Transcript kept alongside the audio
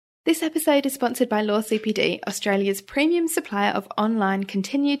This episode is sponsored by Law CPD, Australia's premium supplier of online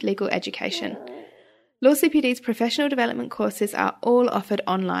continued legal education. Law CPD's professional development courses are all offered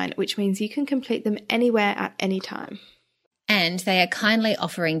online, which means you can complete them anywhere at any time. And they are kindly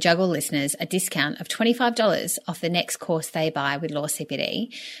offering Juggle listeners a discount of $25 off the next course they buy with Law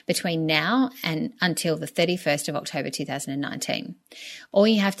CPD between now and until the 31st of October 2019. All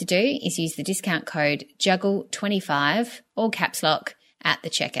you have to do is use the discount code JUGGLE25, all caps lock, at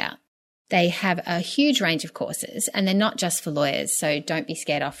the checkout. They have a huge range of courses and they're not just for lawyers, so don't be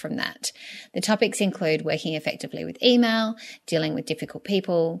scared off from that. The topics include working effectively with email, dealing with difficult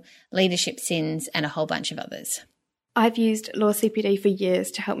people, leadership sins, and a whole bunch of others. I've used Law CPD for years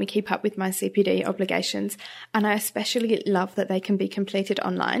to help me keep up with my CPD obligations, and I especially love that they can be completed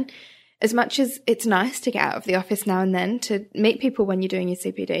online. As much as it's nice to get out of the office now and then to meet people when you're doing your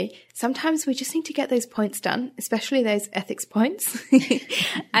CPD, sometimes we just need to get those points done, especially those ethics points,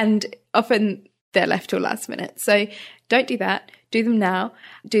 and often they're left till last minute. So don't do that. Do them now.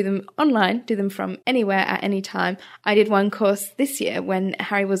 Do them online. Do them from anywhere at any time. I did one course this year when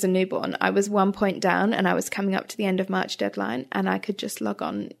Harry was a newborn. I was 1 point down and I was coming up to the end of March deadline and I could just log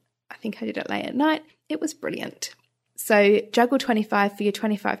on. I think I did it late at night. It was brilliant. So Juggle 25 for your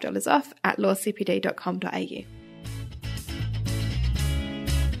 $25 off at lawcpd.com.au.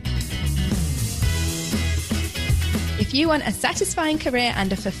 If you want a satisfying career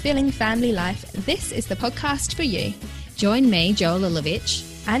and a fulfilling family life, this is the podcast for you. Join me, Joel Lilovich,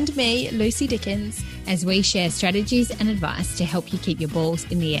 and me, Lucy Dickens, as we share strategies and advice to help you keep your balls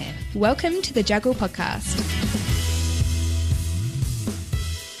in the air. Welcome to the Juggle Podcast.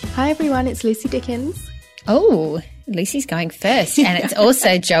 Hi everyone, it's Lucy Dickens. Oh, Lucy's going first, and it's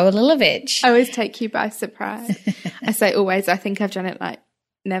also Joel Lilovich. I always take you by surprise. I say always, I think I've done it like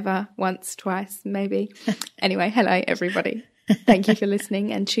never, once, twice, maybe. Anyway, hello everybody. Thank you for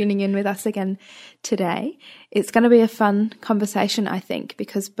listening and tuning in with us again today. It's going to be a fun conversation, I think,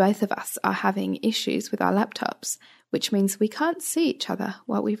 because both of us are having issues with our laptops, which means we can't see each other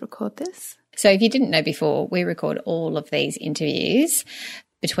while we record this. So if you didn't know before, we record all of these interviews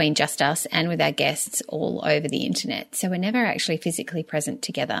between just us and with our guests all over the internet. So we're never actually physically present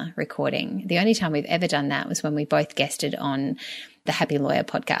together recording. The only time we've ever done that was when we both guested on the Happy Lawyer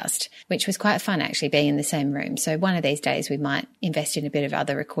podcast, which was quite fun actually being in the same room. So one of these days we might invest in a bit of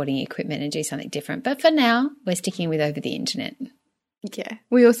other recording equipment and do something different. But for now, we're sticking with over the internet. Yeah.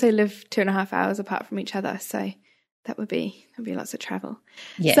 We also live 2.5 hours apart from each other. So that'd be lots of travel.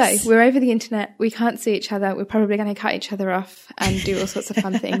 Yes. So we're over the internet. We can't see each other. We're probably going to cut each other off and do all sorts of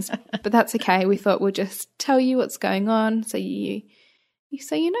fun things. But that's okay. We thought we'll just tell you what's going on so you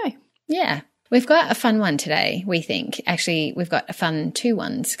know. Yeah. We've got a fun one today, we think. Actually, we've got a fun 2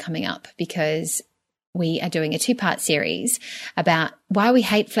 ones coming up because we are doing a 2-part series about why we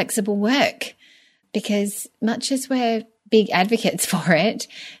hate flexible work. Because much as we're big advocates for it,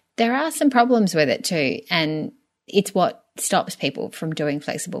 there are some problems with it too. And it's what stops people from doing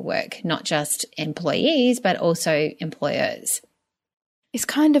flexible work, not just employees, but also employers. It's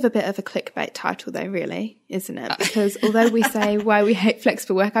kind of a bit of a clickbait title though, really, isn't it? Because although we say why we hate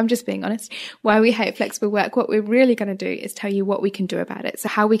flexible work, I'm just being honest, why we hate flexible work, what we're really going to do is tell you what we can do about it. So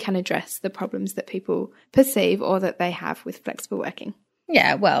how we can address the problems that people perceive or that they have with flexible working.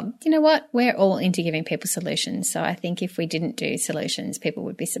 Yeah, well, you know what? We're all into giving people solutions. So I think if we didn't do solutions, people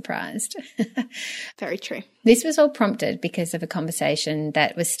would be surprised. Very true. This was all prompted because of a conversation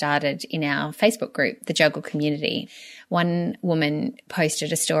that was started in our Facebook group, the Juggle community. One woman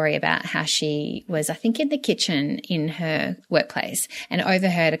posted a story about how she was, I think, in the kitchen in her workplace and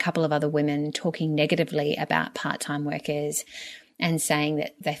overheard a couple of other women talking negatively about part-time workers and saying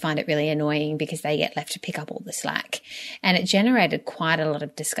that they find it really annoying because they get left to pick up all the slack. And it generated quite a lot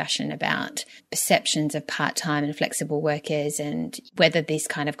of discussion about perceptions of part-time and flexible workers and whether this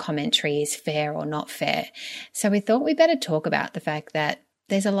kind of commentary is fair or not fair. So we thought we better talk about the fact that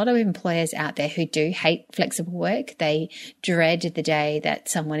there's a lot of employers out there who do hate flexible work. They dread the day that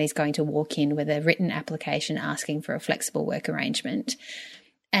someone is going to walk in with a written application asking for a flexible work arrangement.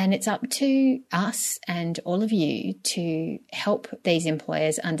 And it's up to us and all of you to help these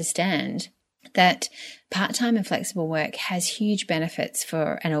employers understand that part-time and flexible work has huge benefits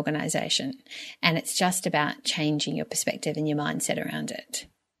for an organisation. And it's just about changing your perspective and your mindset around it.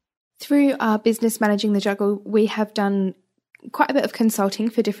 Through our business Managing the Juggle, we have done quite a bit of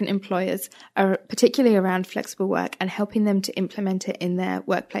consulting for different employers, particularly around flexible work and helping them to implement it in their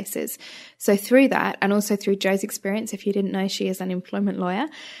workplaces. So through that, and also through Jo's experience, if you didn't know, she is an employment lawyer,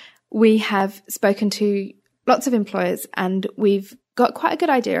 we have spoken to lots of employers and we've got quite a good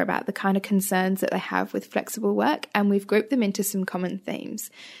idea about the kind of concerns that they have with flexible work, and we've grouped them into some common themes.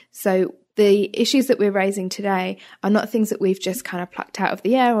 So the issues that we're raising today are not things that we've just kind of plucked out of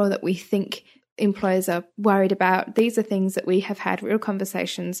the air or that we think employers are worried about. These are things that we have had real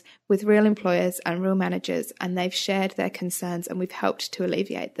conversations with real employers and real managers, and they've shared their concerns and we've helped to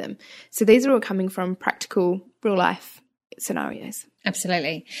alleviate them. So these are all coming from practical, real life scenarios.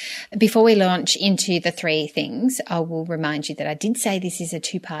 Absolutely. Before we launch into the 3 things, I will remind you that I did say this is a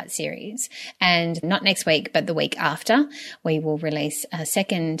 2-part series, and not next week, but the week after, we will release a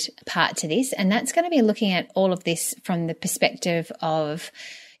second part to this. And that's going to be looking at all of this from the perspective of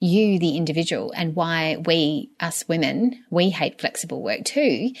you, the individual, and why we, us women, we hate flexible work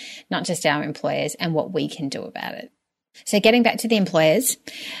too, not just our employers, and what we can do about it. So getting back to the employers,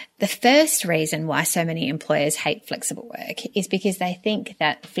 the first reason why so many employers hate flexible work is because they think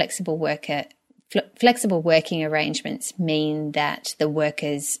that flexible working arrangements mean that the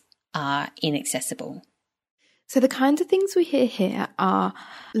workers are inaccessible. So the kinds of things we hear here are,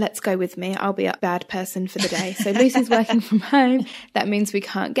 let's go with me, I'll be a bad person for the day. So Lucy's working from home. That means we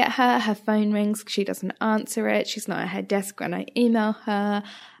can't get her. Her phone rings, she doesn't answer it. She's not at her desk when I email her.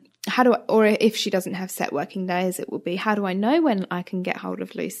 Or if she doesn't have set working days, it will be, how do I know when I can get hold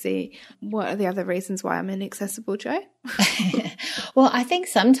of Lucy? What are the other reasons why I'm inaccessible, Jo? Well, I think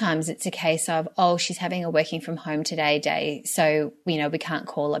sometimes it's a case of, she's having a working from home today day. So, we can't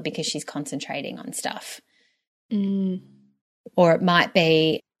call her because she's concentrating on stuff. Mm. Or it might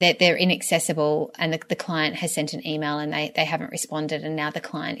be that they're inaccessible and the client has sent an email and they haven't responded, and now the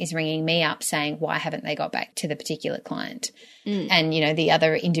client is ringing me up saying, why haven't they got back to the particular client? Mm. And, the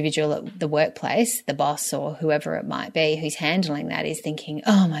other individual at the workplace, the boss or whoever it might be who's handling that, is thinking,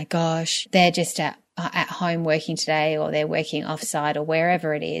 oh my gosh, they're just at home working today, or they're working offsite or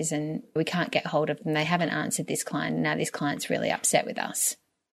wherever it is, and we can't get hold of them. They haven't answered this client, and now this client's really upset with us.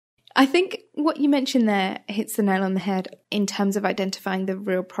 I think what you mentioned there hits the nail on the head in terms of identifying the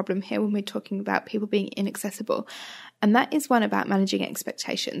real problem here when we're talking about people being inaccessible. And that is one about managing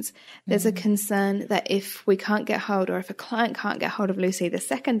expectations. There's a concern that if we can't get hold, or if a client can't get hold of Lucy the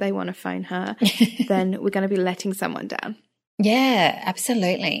second they want to phone her, then we're going to be letting someone down. Yeah,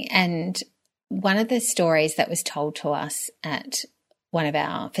 absolutely. And one of the stories that was told to us at one of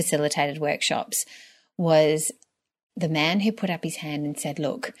our facilitated workshops was the man who put up his hand and said,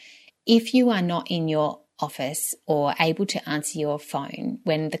 look, if you are not in your office or able to answer your phone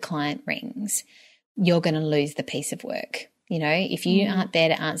when the client rings, you're going to lose the piece of work. If you aren't there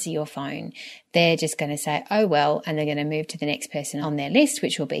to answer your phone, they're just going to say, oh, well, and they're going to move to the next person on their list,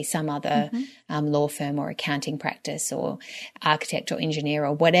 which will be some other law firm or accounting practice or architect or engineer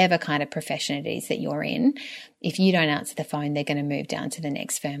or whatever kind of profession it is that you're in. If you don't answer the phone, they're going to move down to the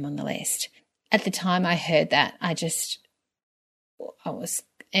next firm on the list. At the time I heard that, I was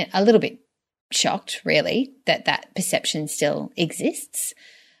a little bit shocked, really, that perception still exists.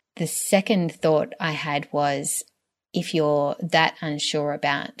 The second thought I had was, if you're that unsure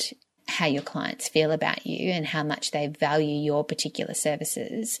about how your clients feel about you and how much they value your particular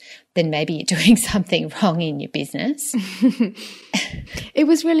services, then maybe you're doing something wrong in your business. It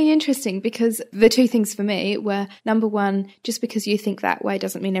was really interesting because the 2 things for me were, number 1, just because you think that way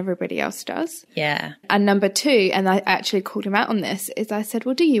doesn't mean everybody else does. Yeah. And number 2, and I actually called him out on this, is I said,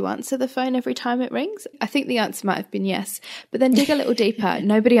 well, do you answer the phone every time it rings? I think the answer might have been yes, but then dig a little deeper.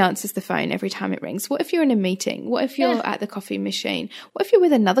 Nobody answers the phone every time it rings. What if you're in a meeting? What if you're at the coffee machine? What if you're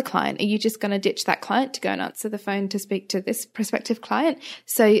with another client? Are you just going to ditch that client to go and answer the phone to speak to this prospective client?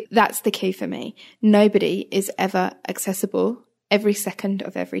 So that's the key for me. Nobody is ever accessible every second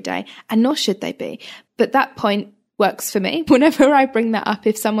of every day, and nor should they be. But that point works for me. Whenever I bring that up,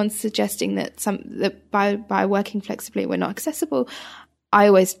 if someone's suggesting that by working flexibly we're not accessible, I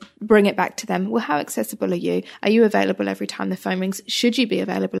always bring it back to them. Well, how accessible are you? Are you available every time the phone rings? Should you be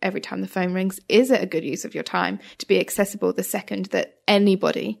available every time the phone rings? Is it a good use of your time to be accessible the second that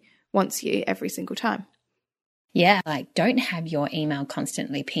anybody wants you every single time? Yeah, don't have your email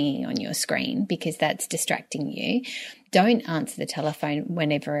constantly pinging on your screen because that's distracting you. Don't answer the telephone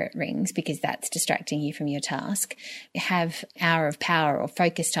whenever it rings because that's distracting you from your task. Have hour of power or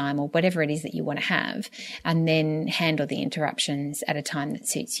focus time or whatever it is that you want to have, and then handle the interruptions at a time that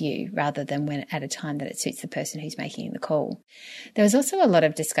suits you rather than at a time that it suits the person who's making the call. There was also a lot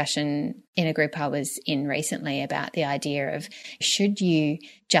of discussion in a group I was in recently about the idea of, should you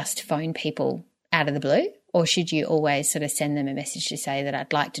just phone people out of the blue? Or should you always sort of send them a message to say that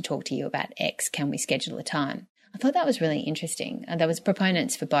I'd like to talk to you about X, can we schedule a time? I thought that was really interesting. And there was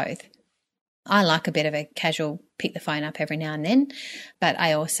proponents for both. I like a bit of a casual pick the phone up every now and then, but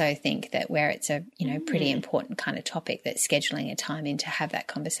I also think that where it's a, pretty important kind of topic, that scheduling a time in to have that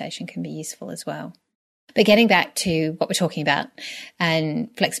conversation can be useful as well. But getting back to what we're talking about and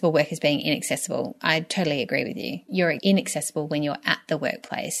flexible workers being inaccessible, I totally agree with you. You're inaccessible when you're at the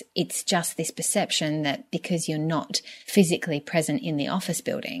workplace. It's just this perception that because you're not physically present in the office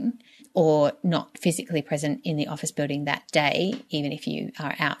building, or not physically present in the office building that day, even if you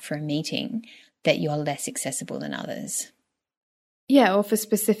are out for a meeting, that you're less accessible than others. Yeah, or for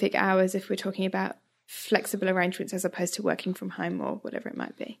specific hours if we're talking about flexible arrangements as opposed to working from home or whatever it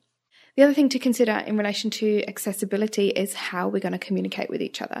might be. The other thing to consider in relation to accessibility is how we're going to communicate with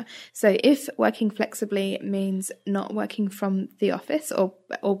each other. So if working flexibly means not working from the office or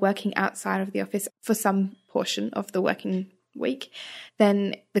working outside of the office for some portion of the working week,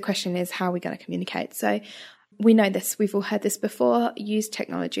 then the question is, how are we going to communicate? So we know this, we've all heard this before, use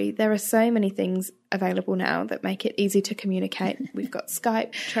technology. There are so many things available now that make it easy to communicate. We've got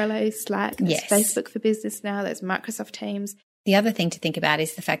Skype, Trello, Slack, there's Facebook for Business now, there's Microsoft Teams. The other thing to think about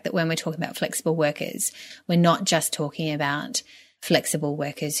is the fact that when we're talking about flexible workers, we're not just talking about flexible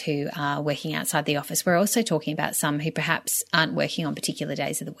workers who are working outside the office. We're also talking about some who perhaps aren't working on particular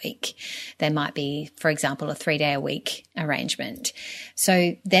days of the week. There might be, for example, a 3-day-a-week arrangement.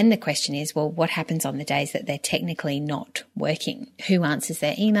 So then the question is, well, what happens on the days that they're technically not working? Who answers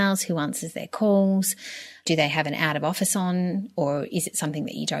their emails? Who answers their calls? Do they have an out of office on, or is it something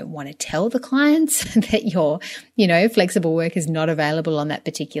that you don't want to tell the clients that your, flexible work is not available on that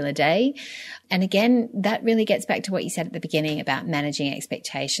particular day? And again, that really gets back to what you said at the beginning about managing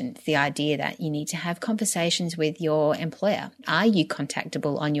expectations, the idea that you need to have conversations with your employer. Are you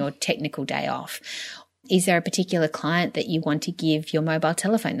contactable on your technical day off? Is there a particular client that you want to give your mobile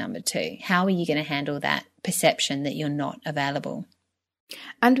telephone number to? How are you going to handle that perception that you're not available?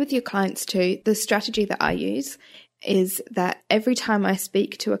 And with your clients too, the strategy that I use is that every time I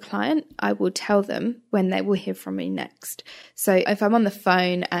speak to a client, I will tell them when they will hear from me next. So if I'm on the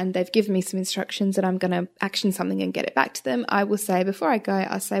phone and they've given me some instructions and I'm going to action something and get it back to them, I will say before I go,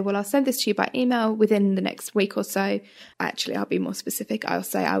 I'll say, well, I'll send this to you by email within the next week or so. Actually, I'll be more specific. I'll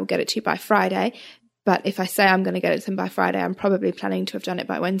say I will get it to you by Friday. But if I say I'm going to get it to them by Friday, I'm probably planning to have done it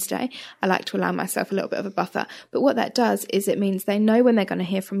by Wednesday. I like to allow myself a little bit of a buffer. But what that does is it means they know when they're going to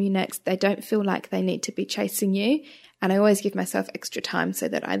hear from you next. They don't feel like they need to be chasing you. And I always give myself extra time so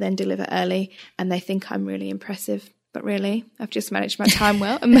that I then deliver early and they think I'm really impressive. But really, I've just managed my time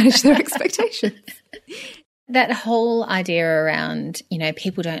well and managed their expectations. That whole idea around,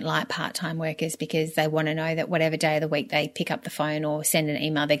 people don't like part-time workers because they want to know that whatever day of the week they pick up the phone or send an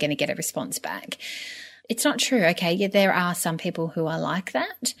email, they're going to get a response back. It's not true. Okay, yeah, there are some people who are like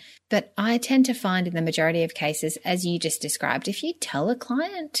that, but I tend to find in the majority of cases, as you just described, if you tell a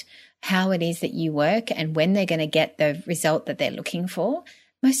client how it is that you work and when they're going to get the result that they're looking for,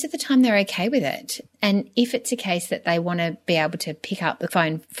 most of the time they're okay with it. And if it's a case that they want to be able to pick up the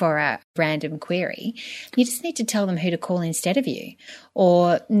phone for a random query, you just need to tell them who to call instead of you,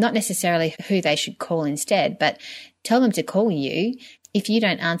 or not necessarily who they should call instead, but tell them to call you. If you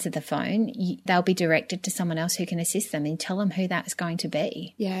don't answer the phone, they'll be directed to someone else who can assist them, and tell them who that's going to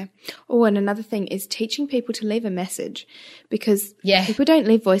be. Yeah. Oh, and another thing is teaching people to leave a message, because people don't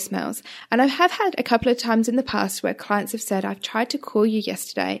leave voicemails. And I have had a couple of times in the past where clients have said, I've tried to call you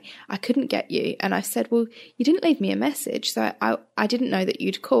yesterday, I couldn't get you. And I've said, well, you didn't leave me a message, so I didn't know that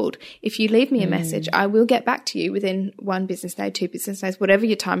you'd called. If you leave me a message, I will get back to you within 1 business day, 2 business days, whatever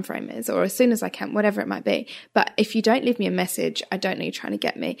your time frame is, or as soon as I can, whatever it might be. But if you don't leave me a message, I don't know you're trying to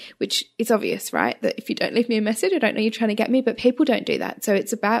get me, which is obvious, right? That if you don't leave me a message, I don't know you're trying to get me, but people don't do that. So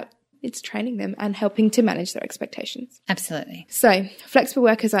it's training them and helping to manage their expectations. Absolutely. So flexible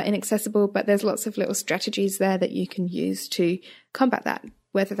workers are inaccessible, but there's lots of little strategies there that you can use to combat that,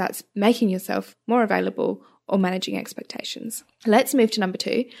 whether that's making yourself more available or managing expectations. Let's move to number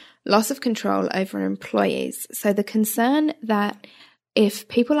 2, loss of control over employees. So the concern that if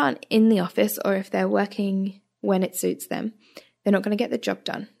people aren't in the office or if they're working when it suits them, they're not going to get the job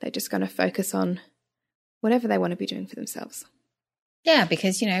done. They're just going to focus on whatever they want to be doing for themselves. Yeah,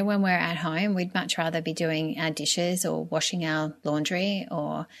 because, when we're at home, we'd much rather be doing our dishes or washing our laundry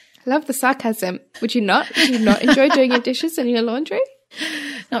or... I love the sarcasm. Would you not? Would you not enjoy doing your dishes and your laundry?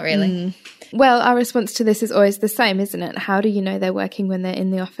 Not really. Well, our response to this is always the same, isn't it? How do you know they're working when they're in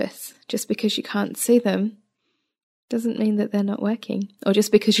the office? Just because you can't see them doesn't mean that they're not working. Or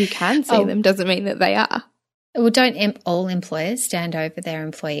just because you can see them doesn't mean that they are. Well, don't all employers stand over their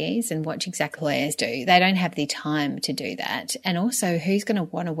employees and watch exactly what employers do? They don't have the time to do that. And also, who's going to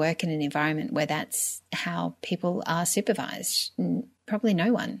want to work in an environment where that's how people are supervised? Probably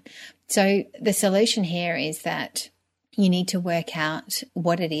no one. So the solution here is that you need to work out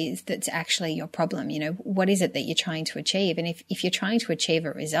what it is that's actually your problem. You know, what is it that you're trying to achieve? And if you're trying to achieve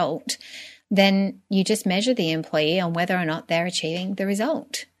a result, then you just measure the employee on whether or not they're achieving the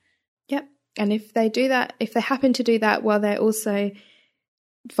result. Yep. And if they do that, if they happen to do that while they're also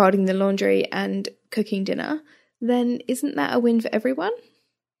folding the laundry and cooking dinner, then isn't that a win for everyone?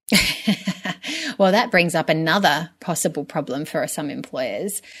 Well, that brings up another possible problem for some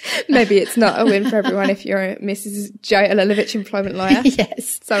employers. Maybe it's not a win for everyone if you're a Mrs. Joe Elilovich employment lawyer.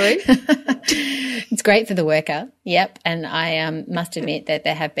 Yes. Sorry. It's great for the worker. Yep. And I must admit that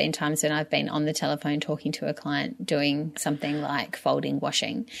there have been times when I've been on the telephone talking to a client doing something like folding,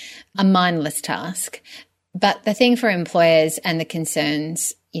 washing, a mindless task. But the thing for employers and the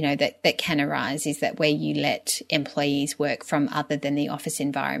concerns, you know, that can arise is that where you let employees work from other than the office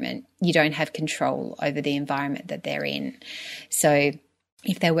environment, you don't have control over the environment that they're in. So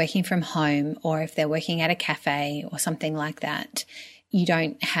if they're working from home or if they're working at a cafe or something like that, you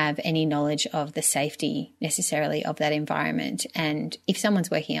don't have any knowledge of the safety necessarily of that environment. And if someone's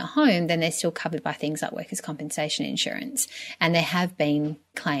working at home, then they're still covered by things like workers' compensation insurance. And there have been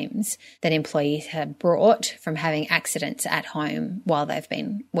claims that employees have brought from having accidents at home while they've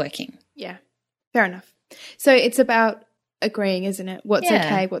been working. Yeah, fair enough. So it's about agreeing, isn't it? What's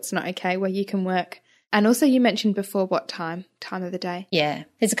okay, what's not okay, where you can work. And also you mentioned before what time of the day. Yeah,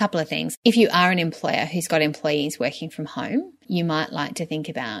 there's a couple of things. If you are an employer who's got employees working from home, you might like to think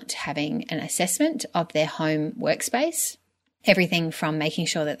about having an assessment of their home workspace. Everything from making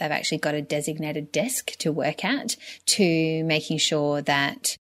sure that they've actually got a designated desk to work at to making sure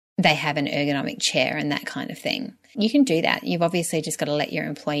that they have an ergonomic chair and that kind of thing. You can do that. You've obviously just got to let your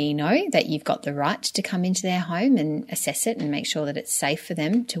employee know that you've got the right to come into their home and assess it and make sure that it's safe for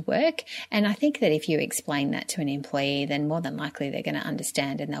them to work. And I think that if you explain that to an employee, then more than likely they're going to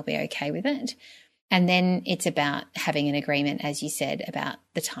understand and they'll be okay with it. And then it's about having an agreement, as you said, about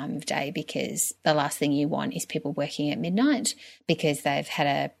the time of day, because the last thing you want is people working at midnight because they've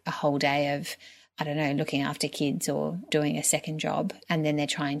had a whole day of, I don't know, looking after kids or doing a second job, and then they're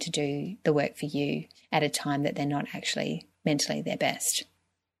trying to do the work for you at a time that they're not actually mentally their best.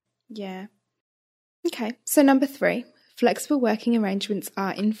 Yeah. Okay, so number 3, flexible working arrangements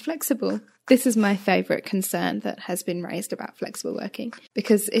are inflexible. This is my favourite concern that has been raised about flexible working,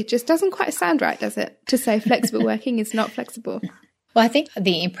 because it just doesn't quite sound right, does it, to say flexible working is not flexible? Well, I think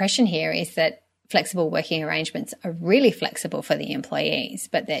the impression here is that flexible working arrangements are really flexible for the employees,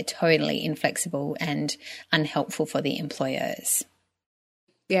 but they're totally inflexible and unhelpful for the employers.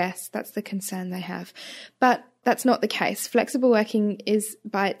 Yes, that's the concern they have. But that's not the case. Flexible working is,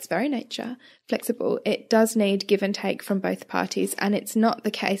 by its very nature, flexible. It does need give and take from both parties, and it's not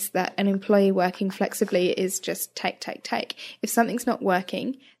the case that an employee working flexibly is just take. If something's not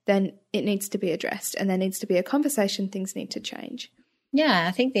working, then it needs to be addressed, and there needs to be a conversation. Things need to change. Yeah,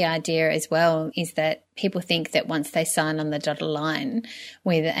 I think the idea as well is that people think that once they sign on the dotted line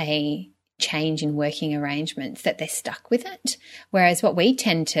with a change in working arrangements that they're stuck with it. Whereas what we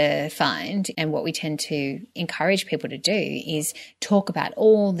tend to find and what we tend to encourage people to do is talk about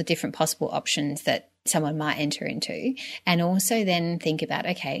all the different possible options that someone might enter into, and also then think about,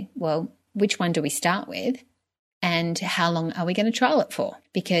 okay, well, which one do we start with and how long are we going to trial it for?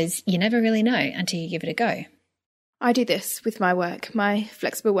 Because you never really know until you give it a go. I do this with my work. My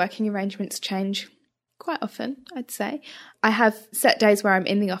flexible working arrangements change quite often, I'd say. I have set days where I'm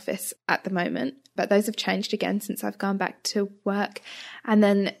in the office at the moment, but those have changed again since I've gone back to work. And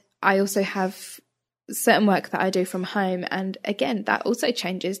then I also have certain work that I do from home, and again, that also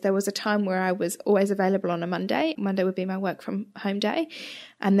changes. There was a time where I was always available on a Monday. Monday would be my work from home day,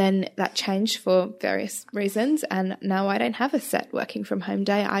 and then that changed for various reasons, and now I don't have a set working from home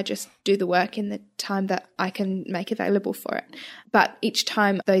day. I just do the work in the time that I can make available for it. But each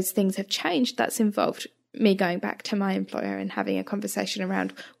time those things have changed, that's involved me going back to my employer and having a conversation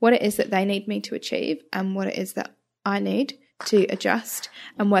around what it is that they need me to achieve and what it is that I need to adjust,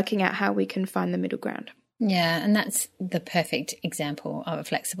 and working out how we can find the middle ground. Yeah, and that's the perfect example of a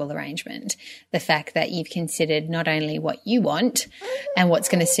flexible arrangement. The fact that you've considered not only what you want and what's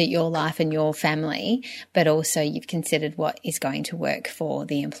going to suit your life and your family, but also you've considered what is going to work for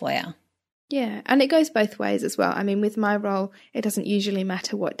the employer. Yeah, and it goes both ways as well. I mean, with my role, it doesn't usually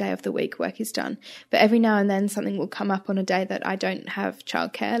matter what day of the week work is done. But every now and then something will come up on a day that I don't have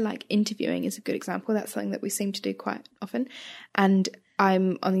childcare, like interviewing is a good example. That's something that we seem to do quite often. And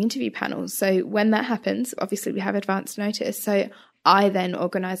I'm on the interview panel. So when that happens, obviously we have advance notice. So I then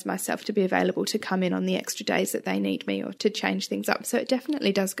organise myself to be available to come in on the extra days that they need me or to change things up. So it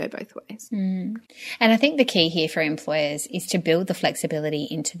definitely does go both ways. And I think the key here for employers is to build the flexibility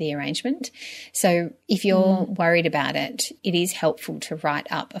into the arrangement. So if you're worried about it, it is helpful to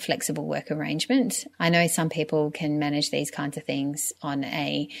write up a flexible work arrangement. I know some people can manage these kinds of things on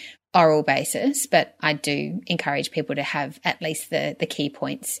a oral basis, but I do encourage people to have at least the key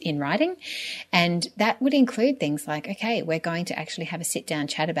points in writing. And that would include things like, okay, we're going to actually have a sit down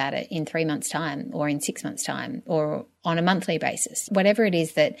chat about it in 3 months' time or in 6 months' time or on a monthly basis, whatever it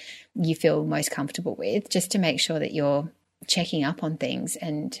is that you feel most comfortable with, just to make sure that you're checking up on things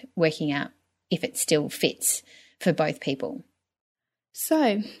and working out if it still fits for both people.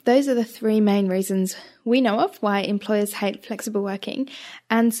 So those are the 3 main reasons we know of why employers hate flexible working,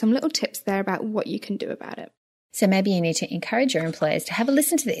 and some little tips there about what you can do about it. So maybe you need to encourage your employers to have a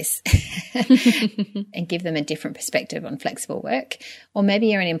listen to this and give them a different perspective on flexible work. Or maybe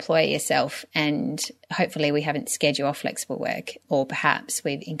you're an employer yourself and hopefully we haven't scared you off flexible work, or perhaps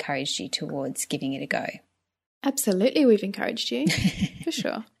we've encouraged you towards giving it a go. Absolutely, we've encouraged you, for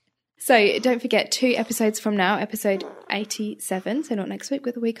sure. So don't forget, 2 episodes from now, episode 87, so not next week,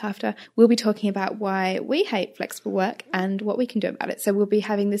 but the week after, we'll be talking about why we hate flexible work and what we can do about it. So we'll be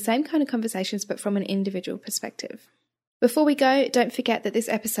having the same kind of conversations, but from an individual perspective. Before we go, don't forget that this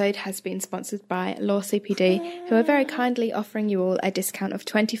episode has been sponsored by Law CPD, who are very kindly offering you all a discount of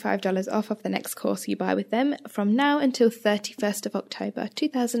 $25 off of the next course you buy with them from now until 31st of October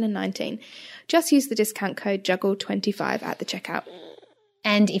 2019. Just use the discount code JUGGLE25 at the checkout.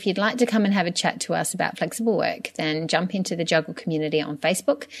 And if you'd like to come and have a chat to us about flexible work, then jump into the Juggle community on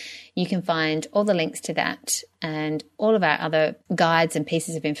Facebook. You can find all the links to that and all of our other guides and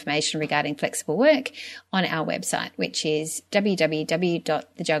pieces of information regarding flexible work on our website, which is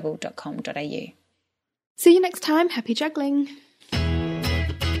www.thejuggle.com.au. See you next time. Happy juggling.